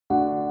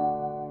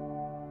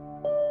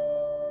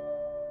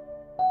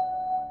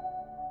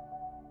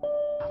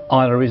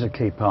Isla is a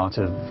key part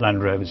of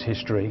Land Rover's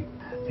history.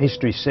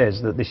 History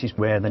says that this is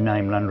where the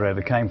name Land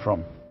Rover came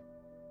from.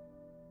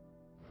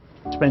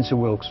 Spencer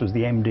Wilkes was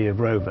the MD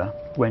of Rover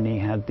when he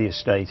had the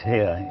estate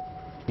here.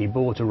 He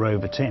bought a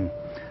Rover tin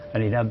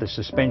and he'd had the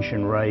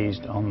suspension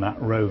raised on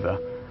that Rover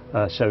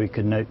so he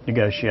could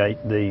negotiate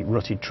the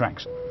rutted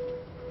tracks.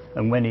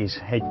 And when his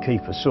head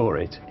keeper saw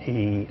it,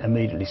 he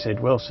immediately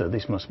said, "Well, sir,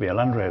 this must be a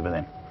Land Rover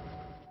then."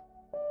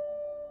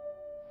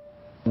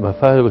 My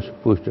father was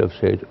supposed to have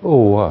said,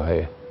 "Oh,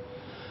 why?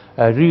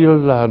 A real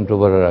Land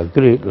Rover, a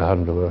great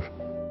Land Rover."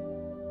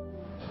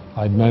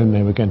 I'd known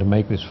they were going to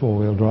make this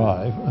four-wheel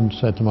drive and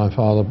said to my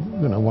father,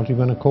 "You know, what are you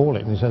going to call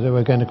it?" And he said,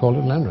 "We're going to call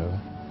it Land Rover."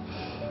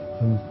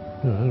 And,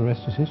 you know, the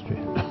rest is history.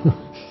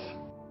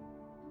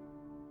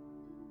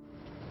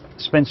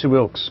 Spencer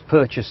Wilkes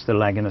purchased the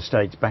Lagan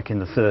estate back in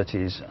the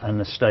 30s,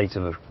 an estate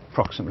of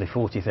approximately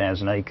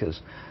 40,000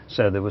 acres,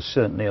 so there was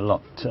certainly a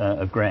lot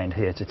of ground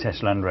here to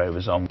test Land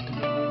Rovers on.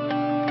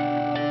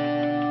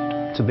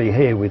 To be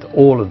here with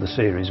all of the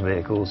series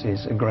vehicles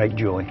is a great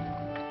joy.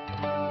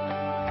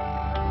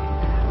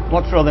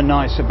 What's rather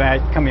nice about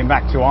coming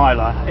back to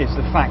Isla is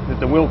the fact that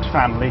the Wilkes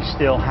family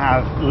still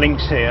have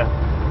links here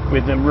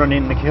with them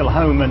running the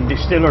Kilhoman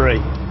distillery,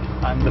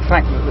 and the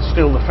fact that there's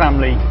still the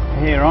family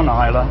here on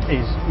Isla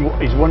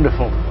is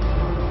wonderful.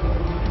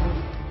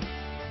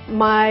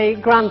 My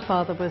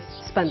grandfather was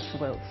Spencer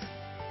Wilkes.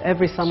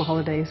 Every summer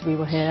holidays we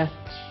were here.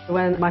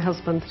 When my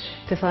husband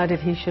decided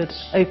he should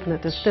open a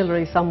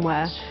distillery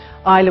somewhere,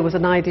 Isla was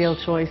an ideal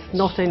choice,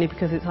 not only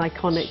because it's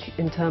iconic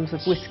in terms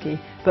of whisky,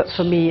 but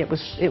for me it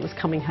was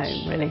coming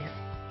home, really.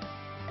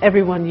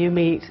 Everyone you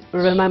meet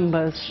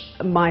remembers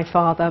my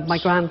father, my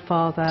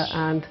grandfather,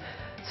 and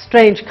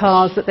strange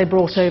cars that they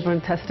brought over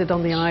and tested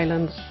on the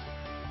island.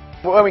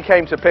 When we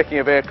came to picking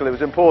a vehicle, it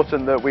was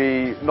important that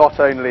we not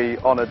only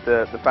honoured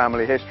the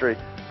family history,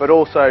 but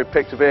also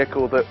picked a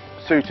vehicle that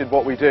suited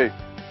what we do.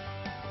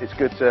 It's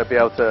good to be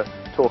able to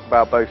talk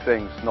about both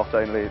things, not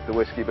only the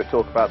whisky, but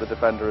talk about the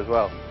Defender as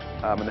well,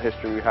 and the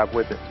history we have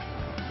with it.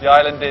 The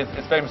island is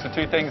famous for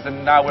two things,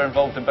 and now we're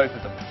involved in both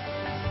of them.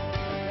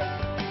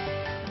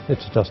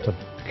 It's just a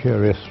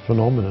curious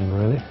phenomenon,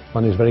 really.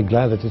 One is very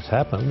glad that it's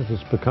happened.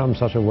 It's become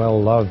such a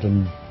well-loved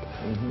and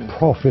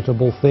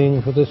profitable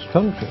thing for this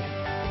country.